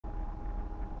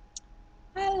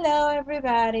Hello,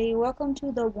 everybody. Welcome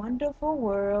to the wonderful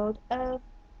world of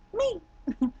me.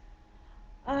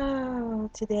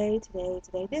 Today.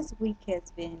 This week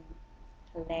has been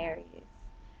hilarious.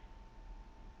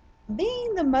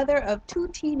 Being the mother of two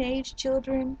teenage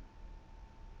children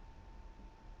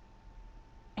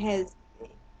has,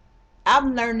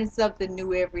 I'm learning something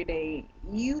new every day.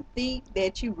 You think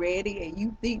that you ready and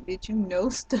you think that you know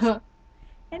stuff,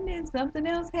 and then something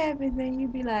else happens and you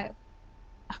be like,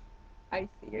 are you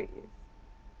serious?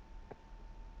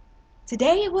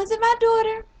 Today it wasn't my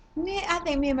daughter. I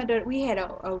think me and my daughter, we had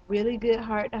a really good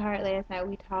heart to heart last night.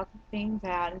 We talked things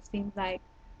out. It seems like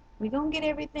we're going to get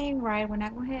everything right. We're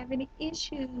not going to have any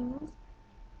issues.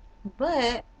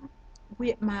 But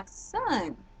with my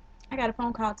son, I got a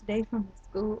phone call today from the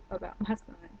school about my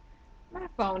son. My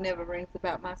phone never rings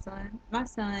about my son. My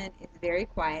son is very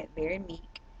quiet, very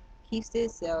meek, keeps to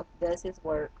himself, does his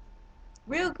work.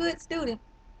 Real good student.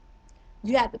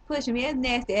 You have to push him. He has a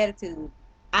nasty attitude.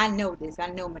 I know this.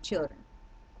 I know my children.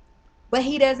 But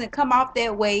he doesn't come off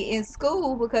that way in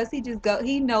school because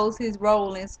he knows his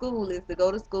role in school is to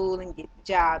go to school and get the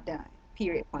job done.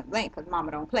 Period, point blank, because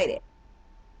mama don't play that.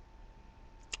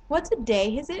 Well, today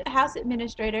his house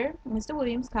administrator, Mr.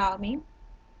 Williams, called me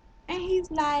and he's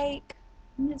like,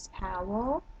 Miss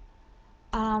Powell,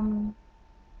 um,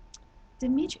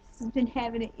 Demetrius has been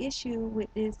having an issue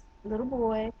with this little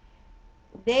boy.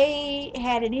 They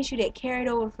had an issue that carried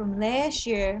over from last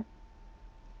year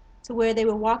to where they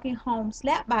were walking home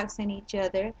slapboxing each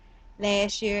other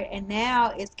last year, and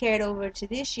now it's carried over to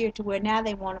this year to where now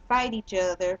they want to fight each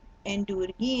other and do it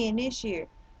again this year.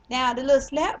 Now the little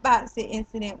slapboxing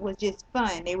incident was just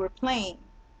fun. They were playing.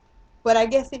 But I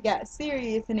guess it got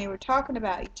serious and they were talking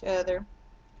about each other.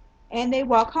 And they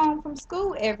walk home from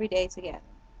school every day together.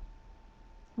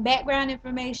 Background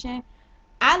information.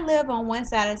 I live on one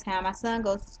side of town. My son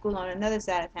goes to school on another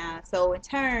side of town. So in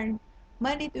turn,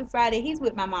 Monday through Friday, he's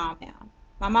with my mom now.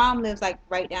 My mom lives like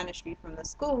right down the street from the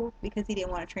school because he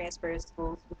didn't want to transfer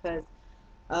schools because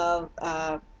of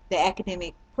the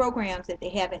academic programs that they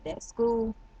have at that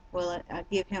school will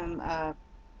give him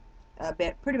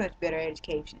pretty much better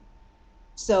education.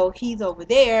 So he's over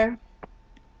there,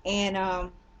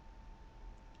 and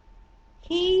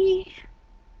he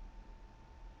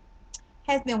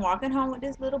has been walking home with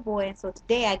this little boy. And so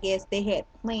today, I guess they had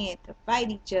planned to fight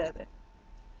each other.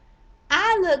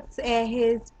 I looked at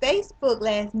his Facebook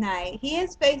last night,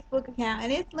 his Facebook account,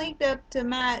 and it's linked up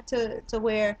to to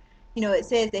where it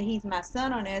says that he's my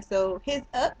son on there. So his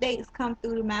updates come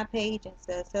through to my page and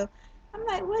stuff. So I'm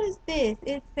like, what is this?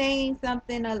 It's saying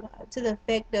something to the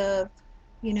effect of,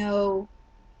 you know,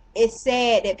 it's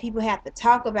sad that people have to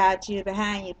talk about you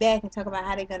behind your back and talk about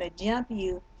how they're gonna jump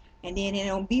you, and then it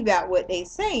don't be about what they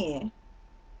saying.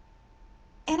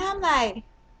 And I'm like,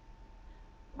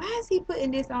 why is he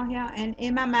putting this on here? And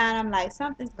in my mind, I'm like,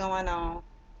 something's going on.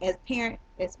 As a parent,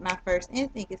 it's my first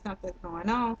instinct is something's going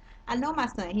on. I know my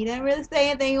son. He doesn't really say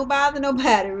anything will bother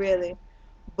nobody really,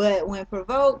 but when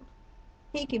provoked,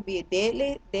 he can be a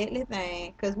deadly, deadly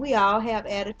thing. Cause we all have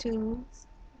attitudes,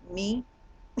 me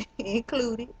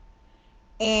included,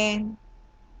 and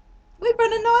we from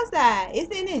the north side.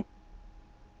 It's in it.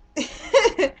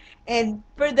 And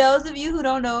for those of you who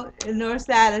don't know, the north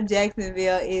side of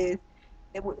Jacksonville is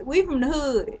we from the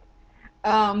hood.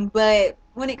 But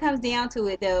when it comes down to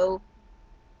it, though,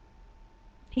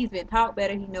 he's been taught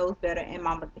better. He knows better, and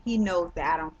Mama, he knows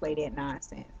that I don't play that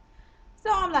nonsense. So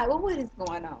I'm like, well, what is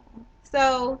going on?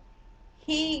 So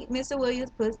Mr.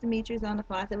 Williams, puts Demetrius on the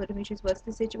phone. I said, well, Demetrius, what's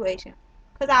the situation?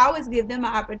 Because I always give them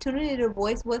an opportunity to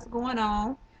voice what's going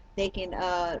on. They can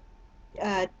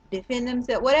defend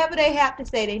themselves. Whatever they have to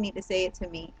say, they need to say it to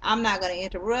me. I'm not going to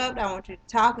interrupt. I want you to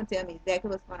talk and tell me exactly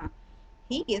what's going on.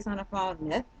 He gets on the phone,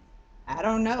 nothing. I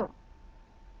don't know.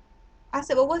 I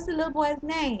said, well, what's the little boy's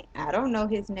name? I don't know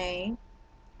his name.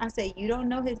 I said, you don't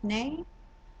know his name?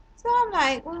 So I'm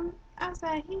like, well, I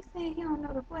said, he said he don't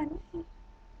know the boy's name.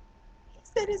 He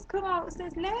said it's come out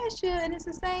since last year and it's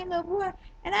the same little boy.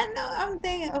 And I know, I'm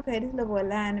thinking, okay, this little boy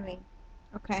lying to me.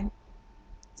 Okay.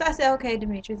 So I said, okay,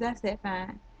 Demetrius. I said,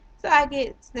 fine. So I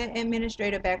get the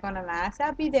administrator back on the line. I said,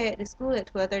 I'll be there at the school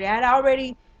at 12:30. I'd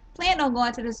already planned on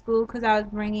going to the school because I was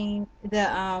bringing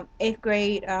the eighth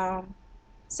grade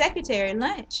secretary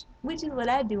lunch, which is what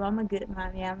I do. I'm a good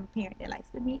mommy. I'm a parent that likes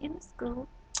to be in the school.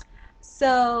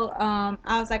 So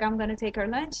I was like, I'm gonna take her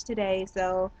lunch today.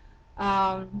 So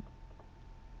um,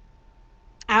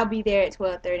 I'll be there at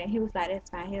 12:30. And he was like, that's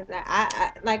fine. He was like,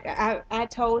 I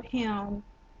told him,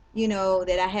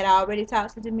 that I had already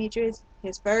talked to Demetrius.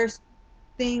 His first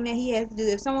thing that he has to do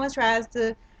if someone tries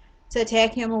to to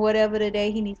attack him or whatever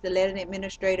today, he needs to let an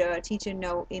administrator or a teacher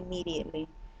know immediately.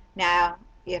 Now,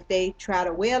 if they try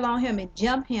to wail on him and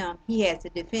jump him, he has to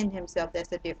defend himself.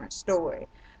 That's a different story.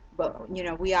 But,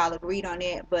 we all agreed on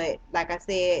that. But like I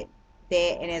said,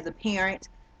 that, and as a parent,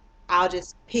 I'll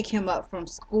just pick him up from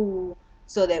school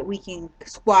so that we can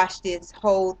squash this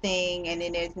whole thing, and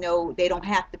then they don't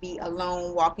have to be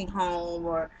alone walking home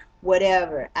or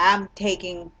whatever. I'm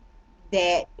taking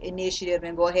that initiative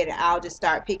and go ahead, and I'll just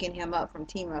start picking him up from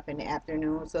Team Up in the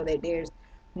afternoon so that there's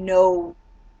no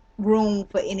room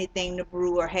for anything to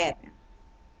brew or happen.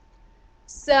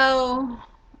 So,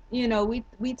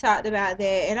 we talked about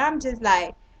that, and I'm just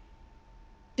like,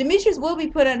 Demetrius will be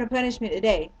put under punishment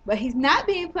today, but he's not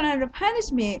being put under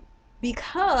punishment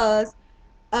because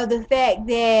of the fact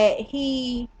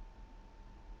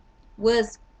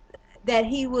was that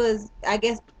he was, I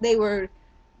guess they were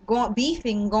going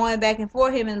back and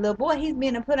forth, him and the little boy. He's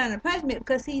being put under punishment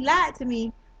because he lied to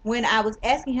me when I was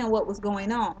asking him what was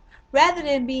going on. Rather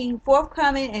than being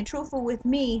forthcoming and truthful with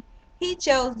me, he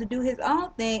chose to do his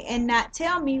own thing and not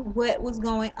tell me what was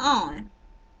going on.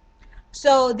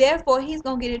 So therefore, he's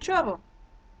gonna get in trouble.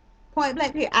 Point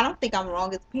blank period. I don't think I'm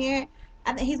wrong as a parent.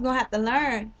 I think he's gonna have to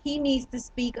learn. He needs to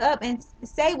speak up and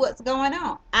say what's going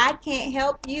on. I can't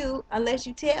help you unless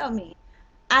you tell me.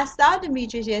 I saw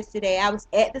Demetrius yesterday. I was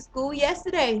at the school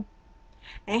yesterday,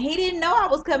 and he didn't know I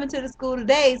was coming to the school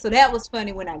today, so that was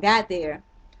funny when I got there.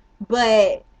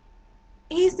 But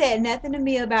he said nothing to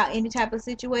me about any type of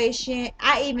situation.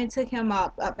 I even took him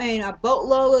up, a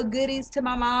boatload of goodies to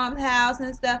my mom's house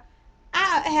and stuff.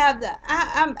 I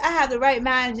have the right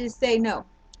mind to just say no.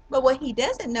 But what he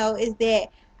doesn't know is that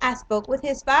I spoke with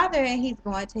his father, and he's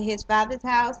going to his father's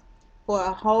house for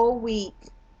a whole week.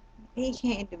 He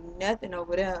can't do nothing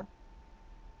over there.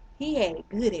 He had it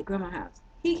good at grandma's house.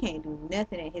 He can't do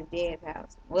nothing at his dad's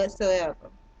house whatsoever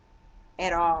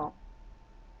at all.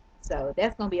 So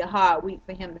that's gonna be a hard week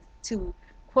for him to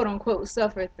quote unquote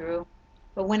suffer through.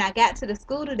 But when I got to the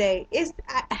school today, it's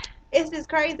just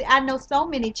crazy. I know so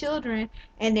many children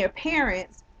and their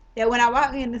parents that when I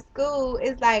walk into school,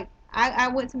 it's like I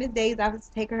went to Miss Day's office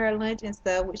to take her lunch and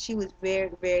stuff, which she was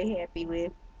very, very happy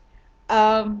with.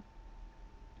 Um,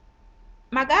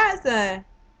 my godson,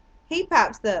 he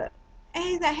pops up and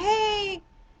he's like, "Hey,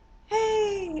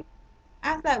 hey."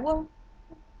 I was like, "Well,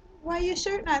 why your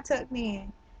shirt not tucked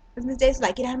in?" Because Miss Day's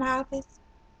like, "Get out of my office."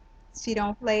 She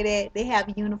don't play that. They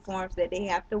have uniforms that they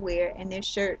have to wear, and their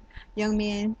shirt, young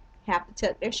men have to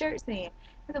tuck their shirts in.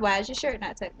 I said, "Why is your shirt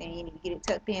not tucked in? You need to get it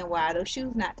tucked in. Why are those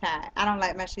shoes not tied?" I don't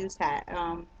like my shoes tied.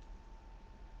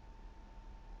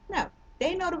 No,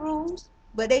 they know the rules,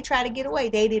 but they try to get away.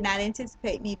 They did not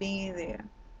anticipate me being there.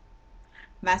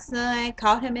 My son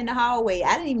caught him in the hallway.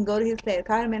 I didn't even go to his class.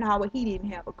 Caught him in the hallway. He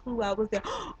didn't have a clue I was there.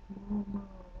 Mama. I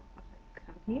was like,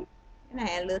 "Come here." And I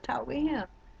had a little talk with him.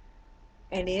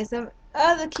 And then some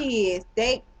other kids,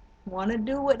 they want to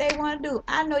do what they want to do.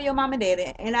 I know your mom and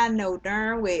daddy, and I know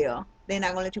darn well they're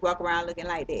not going to let you walk around looking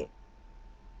like that.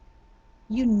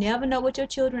 You never know what your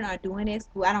children are doing at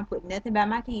school. I don't put nothing by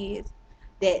my kids.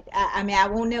 I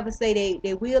won't never say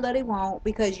they will or they won't,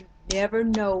 because you never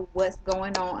know what's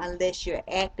going on unless you're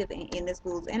active and in the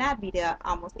schools. And I be there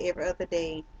almost every other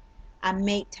day. I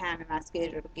make time in my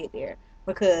schedule to get there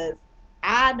because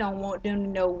I don't want them to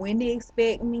know when they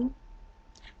expect me.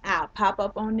 I'll pop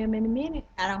up on them in a minute.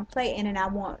 I don't play. And then I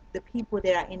want the people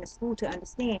that are in the school to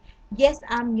understand, yes,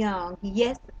 I'm young.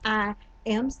 Yes, I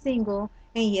am single.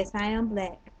 And yes, I am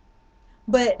black.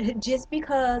 But just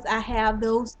because I have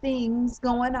those things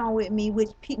going on with me, which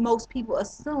most people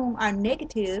assume are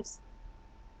negatives,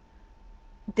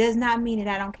 does not mean that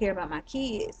I don't care about my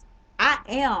kids. I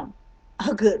am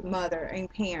a good mother and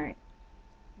parent.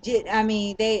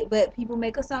 But people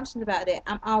make assumptions about that.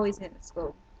 I'm always in the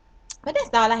school. But that's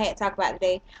all I had to talk about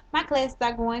today. My classes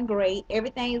are going great.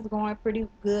 Everything is going pretty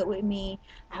good with me.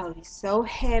 I will be so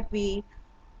happy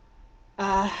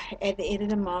uh, at the end of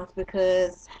the month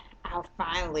because I'll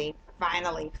finally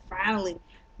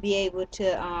be able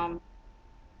to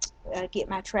get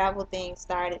my travel thing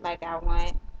started like I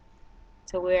want,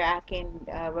 to where I can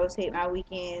rotate my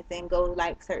weekends and go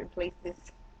like certain places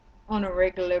on a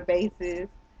regular basis.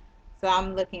 So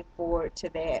I'm looking forward to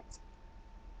that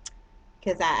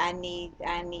because I need that.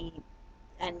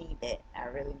 I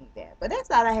really need that. But that's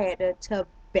all I had to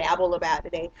babble about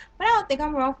today. But I don't think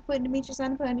I'm wrong for putting Demetrius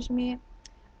under punishment.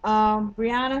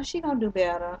 Brianna, she gonna do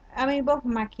better. I mean, both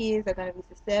of my kids are gonna be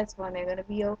successful and they're gonna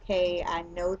be okay. I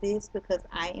know this because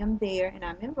I am there and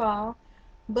I'm involved.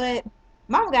 But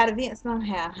mama got to vent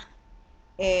somehow,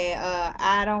 and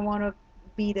I don't want to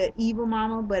be the evil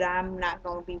mama, but I'm not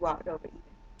gonna be walked over either.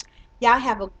 Y'all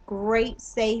have a great,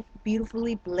 safe,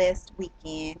 beautifully blessed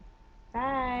weekend.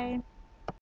 Bye.